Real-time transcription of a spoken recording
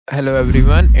Hello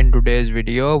everyone, in today's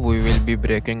video we will be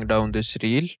breaking down this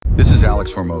reel. This is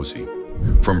Alex Hormozy.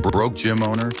 From broke gym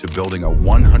owner to building a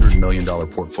 $100 million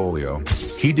portfolio,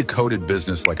 he decoded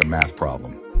business like a math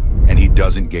problem, and he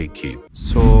doesn't gatekeep.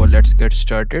 So let's get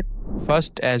started.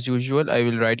 First, as usual, I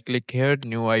will right click here,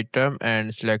 new item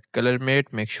and select color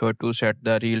mate. Make sure to set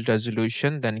the reel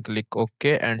resolution, then click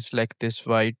OK and select this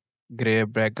white gray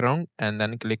background and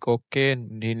then click OK,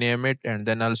 rename it and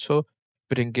then also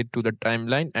bring it to the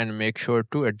timeline and make sure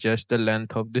to adjust the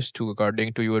length of this to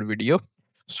according to your video.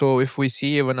 So if we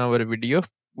see even our video,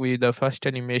 we the first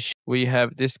animation we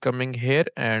have this coming here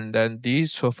and then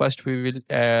these. So first we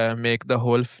will make the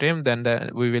whole frame, then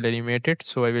we will animate it.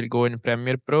 So I will go in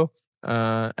Premiere Pro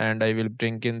and I will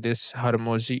bring in this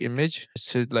Hormozy image.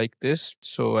 This is like this.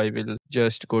 So I will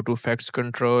just go to effects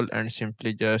control and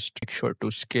simply just make sure to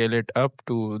scale it up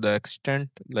to the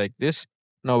extent like this.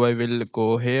 Now I will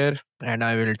go here and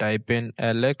I will type in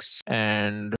Alex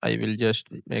and I will just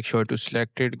make sure to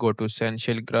select it, go to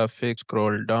essential graphics,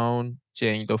 scroll down,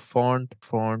 change the font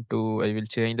to, I will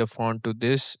change the font to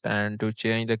this, and to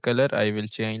change the color I will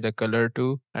change the color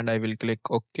to, and I will click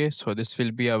OK. So this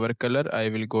will be our color. I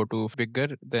will go to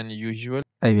bigger than usual.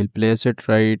 I will place it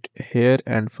right here,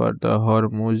 and for the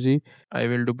Hormozy I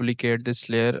will duplicate this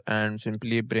layer and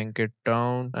simply bring it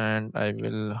down, and I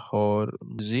will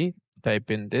Hormozy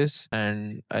type in this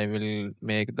and I will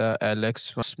make the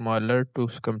Alex smaller to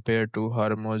compare to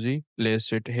Hormozy.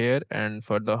 Place it here, and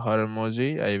for the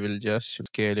Hormozy I will just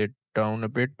scale it down a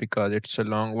bit because it's a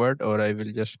long word, or I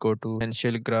will just go to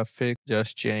essential graphic,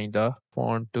 just change the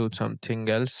font to something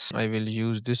else. I will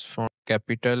use this font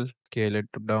capital, scale it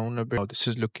down a bit. Now this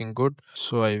is looking good,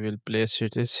 so I will place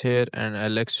it is here and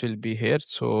Alex will be here.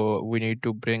 So we need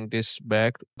to bring this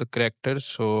back the character,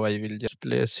 so I will just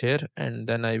place here and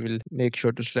then I will make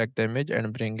sure to select the image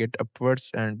and bring it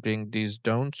upwards and bring these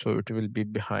down so it will be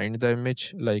behind the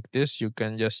image like this. You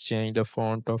can just change the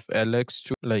font of Alex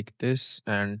to like this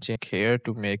and check here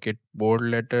to make it bold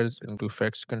letters into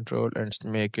effects control and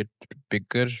make it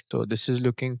bigger. So this is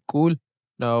looking cool.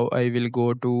 Now I will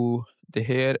go to the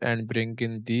hair and bring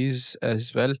in these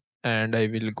as well, and I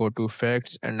will go to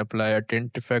effects and apply a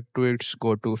tint effect to it.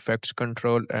 Go to effects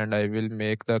control and I will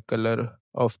make the color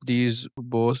of these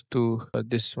both to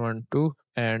this one too.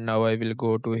 And now I will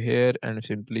go to here and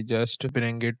simply just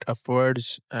bring it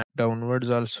upwards and downwards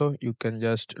also. You can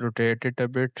just rotate it a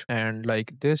bit and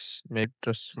like this, make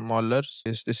it smaller.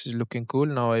 This is looking cool.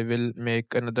 Now I will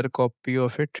make another copy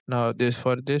of it. Now this,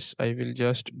 for this I will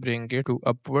just bring it to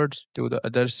upwards to the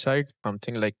other side,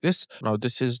 something like this. Now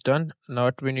this is done. Now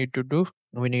what we need to do,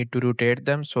 we need to rotate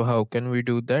them. So how can we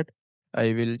do that?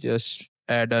 I will just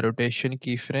add a rotation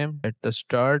keyframe at the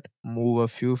start, move a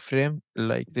few frame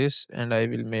like this, and I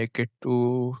will make it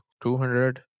to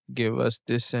 200. Give us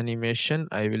this animation.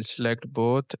 I will select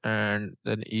both and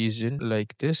then ease in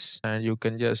like this, and you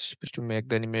can just to make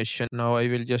the animation. Now I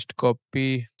will just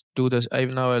copy, do this.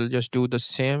 I'll just do the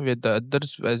same with the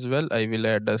others as well. I will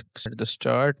add at the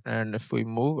start, and if we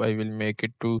move I will make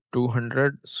it to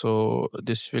 200. So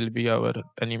this will be our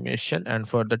animation, and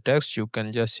for the text you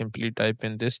can just simply type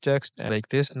in this text and like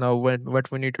this. Now what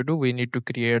we need to do, we need to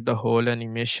create the whole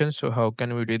animation. So how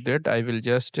can we do that? I will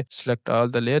just select all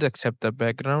the layers except the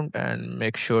background and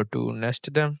make sure to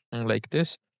nest them like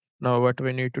this. Now what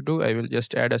we need to do, I will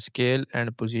just add a scale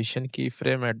and position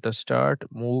keyframe at the start,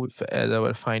 move as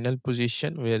our final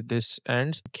position where this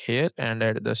ends here, and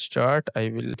at the start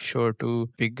I will show to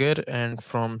bigger, and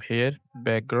from here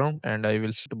background, and I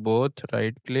will select both,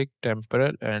 right click,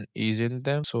 temporal, and ease in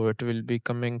them. So it will be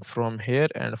coming from here,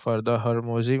 and for the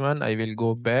Hormozy one I will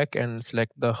go back and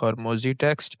select the Hormozy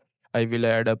text. I will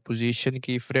add a position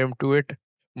keyframe to it,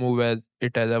 move as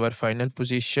it as our final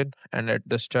position, and at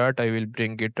the start I will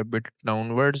bring it a bit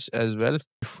downwards as well.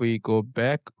 If we go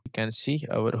back, we can see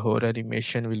our whole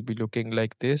animation will be looking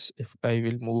like this. If I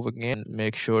will move again,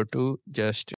 make sure to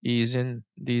just ease in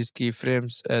these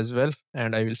keyframes as well,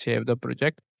 and I will save the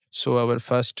project. So our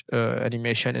first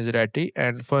animation is ready,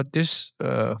 and for this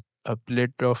a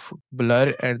bit of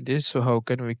blur and this. So how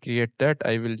can we create that?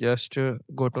 I will just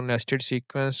go to nested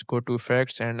sequence, go to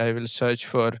effects, and I will search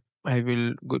for, I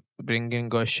will bring in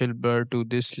Gaussian blur to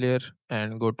this layer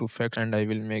and go to effects, and I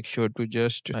will make sure to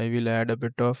just, I will add a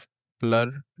bit of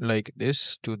blur like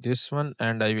this to this one,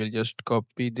 and I will just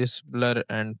copy this blur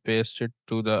and paste it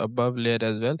to the above layer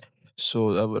as well.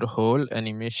 So our whole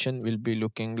animation will be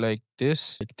looking like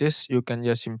this. Like this, you can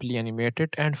just simply animate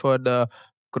it. And for the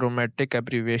chromatic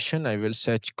abbreviation, I will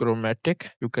search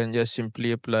chromatic. You can just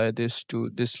simply apply this to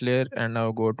this layer and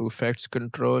now go to effects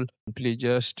control. Simply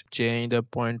just change the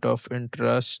point of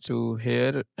interest to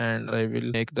here and I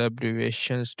will make the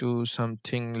abbreviations to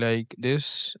something like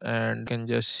this and can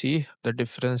just see the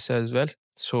difference as well.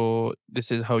 So this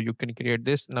is how you can create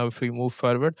this. Now if we move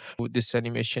forward, this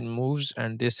animation moves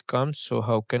and this comes. So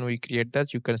how can we create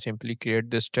that? You can simply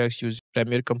create this text using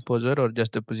Premiere Composer or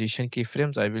just the position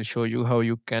keyframes. I will show you how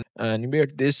you can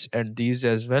animate this and these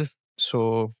as well.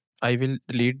 So I will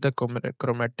delete the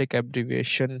chromatic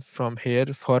abbreviation from here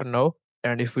for now.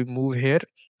 And if we move here,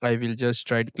 I will just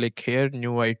right click here,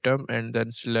 new item, and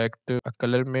then select a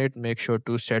color mate. Make sure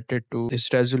to set it to this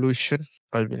resolution.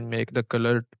 I will make the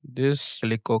color this,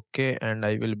 click OK, and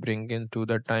I will bring into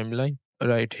the timeline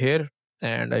right here.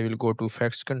 And I will go to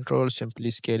effects control, simply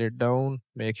scale it down,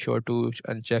 make sure to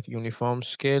uncheck uniform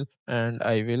scale, and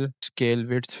I will scale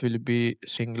width will be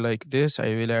thing like this. I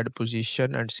will add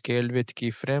position and scale with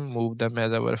keyframe, move them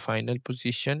as our final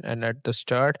position, and at the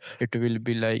start it will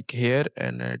be like here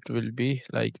and it will be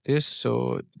like this.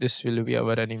 So this will be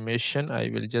our animation. I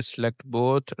will just select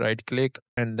both, right click,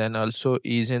 and then also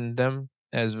ease in them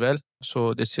as well.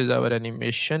 So this is our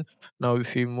animation. Now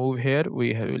if we move here,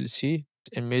 we will see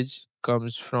image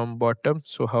comes from bottom.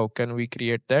 So how can we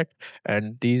create that?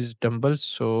 And these dumbbells,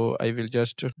 so I will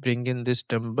just bring in this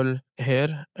dumbbell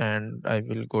here and I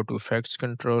will go to effects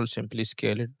control, simply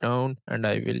scale it down, and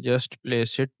I will just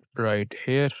place it right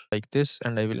here like this,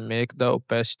 and I will make the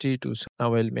opacity to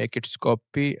now I'll make its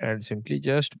copy and simply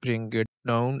just bring it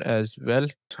down as well.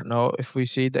 Now if we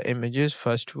see the images,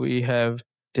 first we have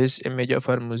this image of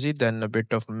our Muzi, then a bit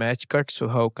of match cut. So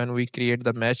how can we create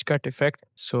the match cut effect?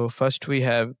 So first we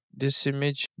have this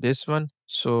image, this one.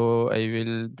 So I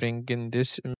will bring in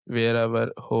this where our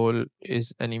hole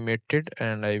is animated,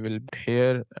 and I will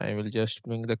here I will just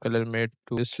bring the color mate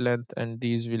to this length, and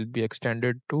these will be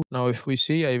extended to. Now if we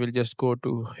see, I will just go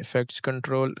to effects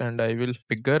control and I will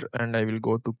bigger and I will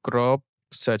go to crop,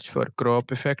 search for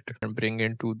crop effect and bring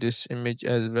into this image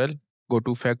as well. Go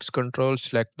to effects control,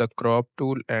 select the crop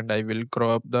tool, and I will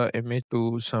crop the image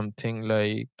to something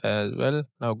like as well.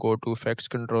 Now go to effects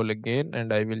control again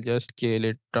and I will just scale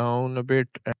it down a bit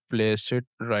and place it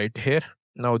right here.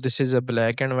 Now this is a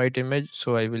black and white image,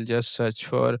 so I will just search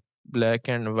for black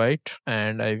and white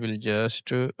and I will just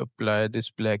apply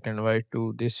this black and white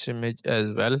to this image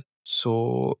as well.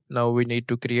 So now we need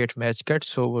to create match cut.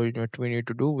 So what we need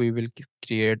to do, we will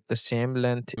create the same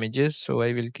length images. So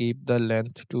I will keep the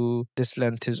length to this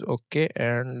length is okay.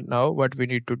 And now what we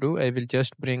need to do, I will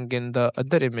just bring in the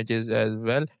other images as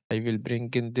well. I will bring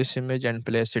in this image and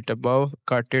place it above,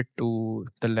 cut it to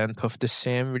the length of the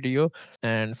same video.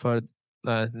 And for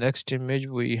next image,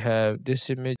 we have this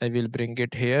image. I will bring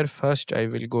it here. First, I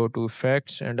will go to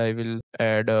effects and I will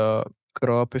add a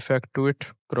crop effect to it.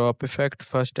 Crop effect,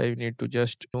 first I need to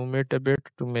just zoom it a bit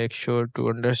to make sure to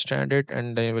understand it,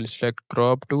 and I will select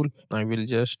crop tool. I will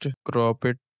just crop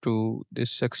it to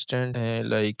this extent,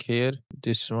 like here,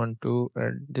 this one too,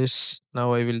 and this.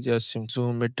 Now I will just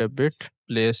zoom it a bit,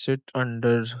 place it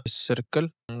under this circle,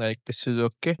 like this is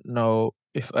okay. Now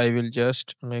if I will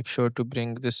just make sure to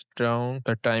bring this down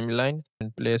the timeline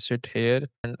and place it here,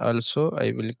 and also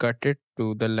I will cut it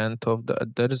to the length of the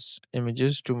others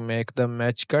images to make the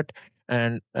match cut.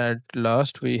 And at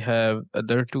last we have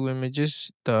other two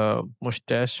images, the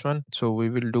mustache one. So we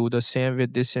will do the same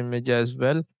with this image as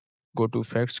well. Go to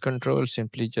effects control,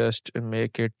 simply just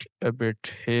make it a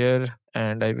bit here,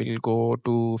 and I will go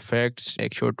to effects,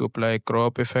 make sure to apply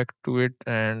crop effect to it,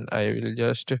 and I will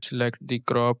just select the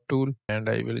crop tool and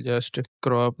I will just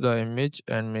crop the image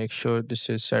and make sure this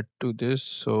is set to this.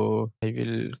 So I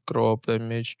will crop the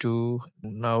image to,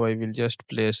 now I will just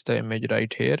place the image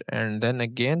right here, and then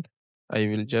again I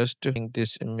will just bring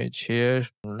this image here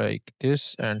like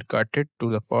this and cut it to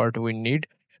the part we need.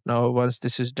 Now, once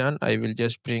this is done, I will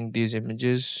just bring these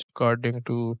images according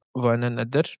to one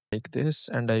another like this,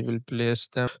 and I will place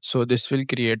them. So this will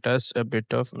create us a bit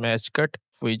of match cut.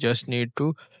 We just need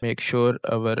to make sure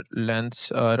our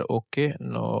lengths are okay.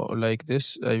 Now, like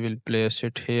this, I will place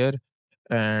it here,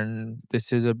 and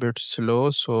this is a bit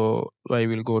slow. So I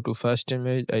will go to first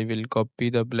image. I will copy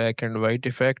the black and white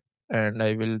effect, and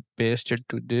I will paste it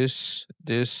to this,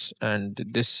 and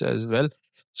this as well.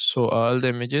 So all the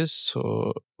images.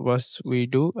 So what we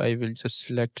do, I will just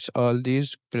select all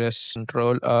these, press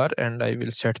Ctrl R, and I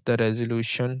will set the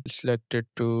resolution. Select it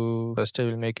to, first I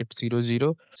will make it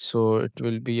 00. So it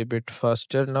will be a bit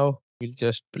faster now. We'll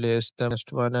just place them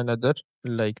next one another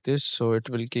like this, so it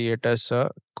will create us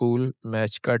a cool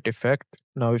match cut effect.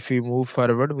 Now if we move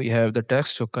forward, we have the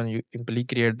text, so can you simply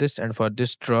create this? And for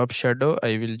this drop shadow,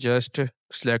 I will just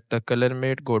select the color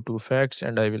mate, go to effects,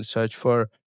 and I will search for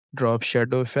drop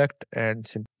shadow effect and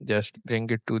just bring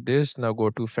it to this. Now go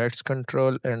to effects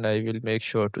control, and I will make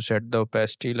sure to set the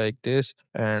opacity like this,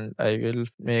 and I will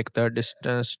make the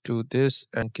distance to this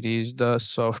and increase the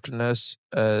softness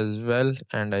as well,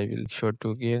 and I will sure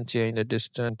to again change the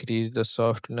distance, increase the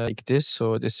softness like this.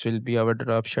 So this will be our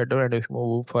drop shadow, and if we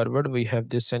move forward, we have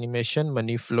this animation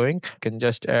money flowing. You can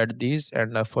just add these,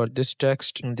 and for this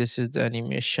text, this is the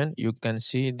animation. You can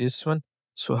see this one.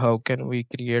 So how can we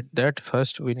create that?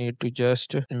 First, we need to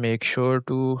just make sure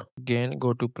to again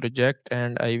go to project,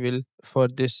 and I will for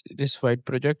this white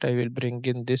project, I will bring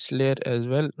in this layer as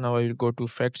well. Now I will go to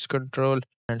effects control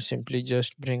and simply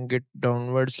just bring it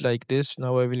downwards like this.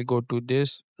 Now I will go to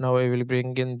this. Now I will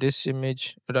bring in this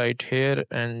image right here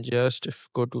and just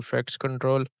go to effects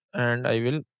control, and I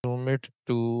will zoom it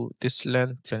to this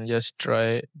length and just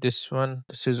try this one.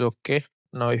 This is okay.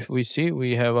 Now if we see,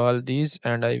 we have all these,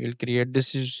 and I will create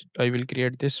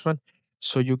this one.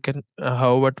 So you can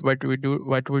how what we do,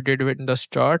 what we did in the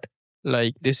start,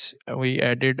 like this, we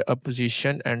added a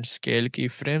position and scale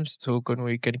keyframes, so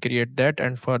we can create that.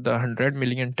 And for the 100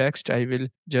 million text, I will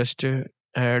just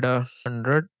add a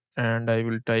 100, and I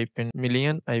will type in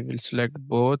million. I will select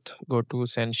both, go to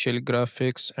essential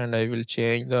graphics, and I will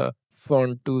change the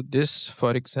font to this,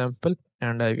 for example,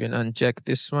 and I will uncheck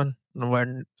this one.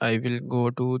 When I will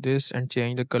go to this and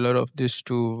change the color of this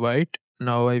to white.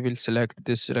 Now I will select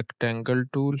this rectangle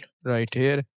tool right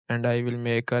here, and I will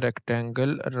make a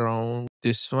rectangle around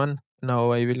this one.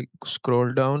 Now I will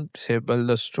scroll down, disable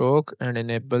the stroke and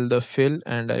enable the fill,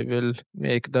 and I will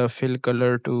make the fill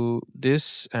color to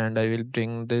this, and I will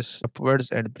bring this upwards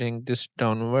and bring this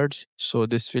downwards. So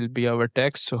this will be our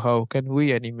text. So how can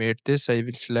we animate this? I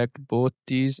will select both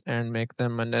these and make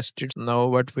them a nested. Now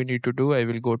what we need to do, I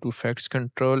will go to effects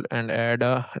control and add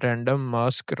a random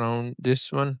mask around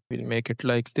this one. We'll make it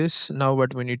like this. Now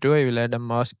what we need to, I will add a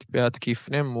mask path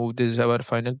keyframe, move this our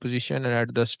final position, and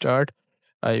at the start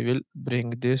I will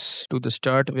bring this to the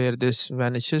start where this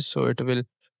vanishes, so it will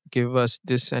give us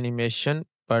this animation.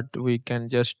 But we can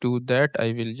just do that.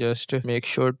 I will just make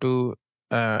sure to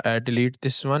delete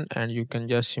this one, and you can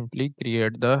just simply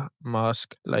create the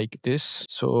mask like this.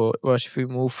 So if we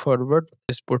move forward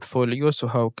this portfolio, so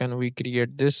how can we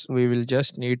create this? We will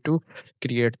just need to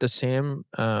create the same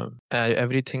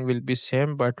everything will be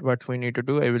same, but what we need to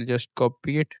do, I will just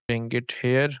copy it, bring it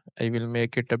here. I will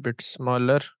make it a bit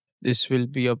smaller. This will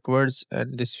be upwards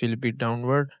and this will be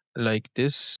downward like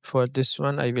this. For this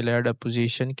one, I will add a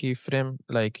position keyframe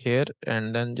like here,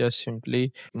 and then just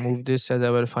simply move this as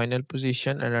our final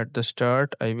position. And at the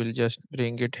start, I will just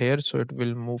bring it here, so it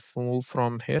will move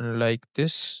from here like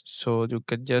this. So you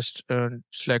can just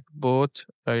select both,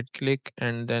 right click,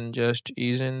 and then just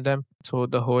ease in them. So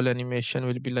the whole animation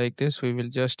will be like this. We will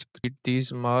just create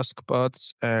these mask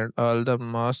paths and all the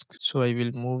masks. So I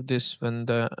will move this when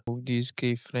the move these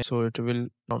keyframes, so it will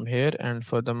from here. And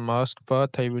for the mask path,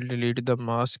 I will delete the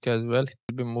mask as well. It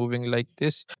will be moving like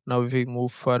this. Now if we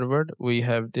move forward, we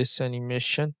have this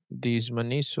animation, these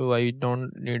money. So I don't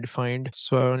need find,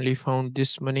 so I only found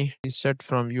this money set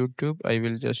from YouTube. I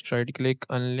will just right click,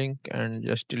 unlink, and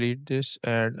just delete this,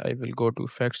 and I will go to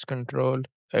effects control,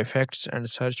 effects, and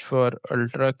search for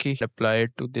ultra key, apply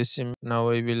it to this image. Now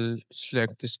I will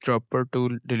select this dropper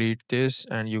tool, delete this,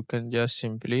 and you can just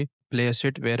simply place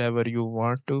it wherever you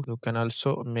want to. You can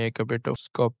also make a bit of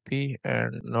copy,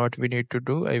 and what we need to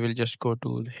do, I will just go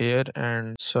to here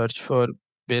and search for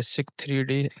basic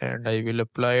 3D, and I will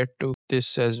apply it to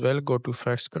this as well. Go to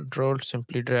effects control,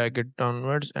 simply drag it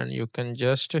downwards, and you can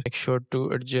just make sure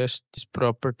to adjust these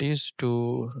properties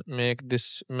to make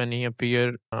this many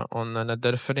appear on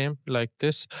another frame like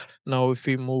this. Now if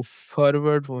we move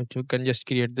forward, you can just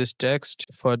create this text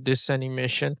for this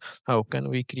animation. How can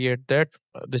we create that?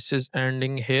 This is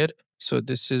ending here, so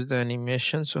this is the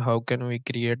animation. So how can we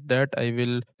create that? I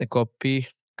will copy,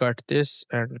 cut this,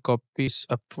 and copies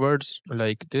upwards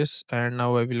like this. And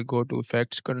now I will go to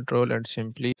effects control, and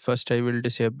simply first I will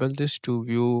disable this to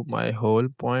view my whole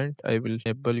point. I will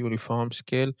enable uniform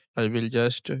scale. I will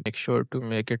just make sure to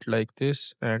make it like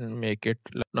this and make it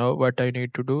now what I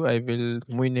need to do,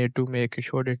 we need to make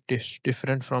sure it is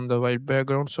different from the white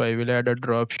background. So I will add a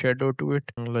drop shadow to it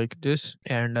like this,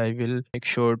 and I will make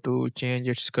sure to change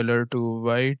its color to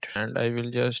white, and I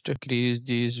will just increase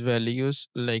these values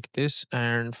like this.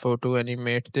 And for to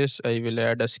animate this, I will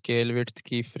add a scale width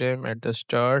keyframe at the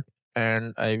start,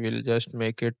 and I will just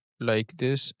make it like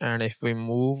this, and if we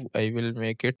move, I will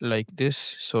make it like this,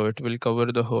 so it will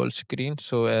cover the whole screen.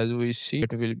 So as we see,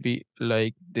 it will be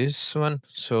like this one.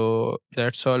 So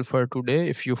that's all for today.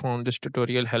 If you found this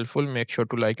tutorial helpful, make sure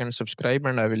to like and subscribe,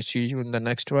 and I will see you in the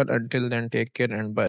next one. Until then, take care and bye.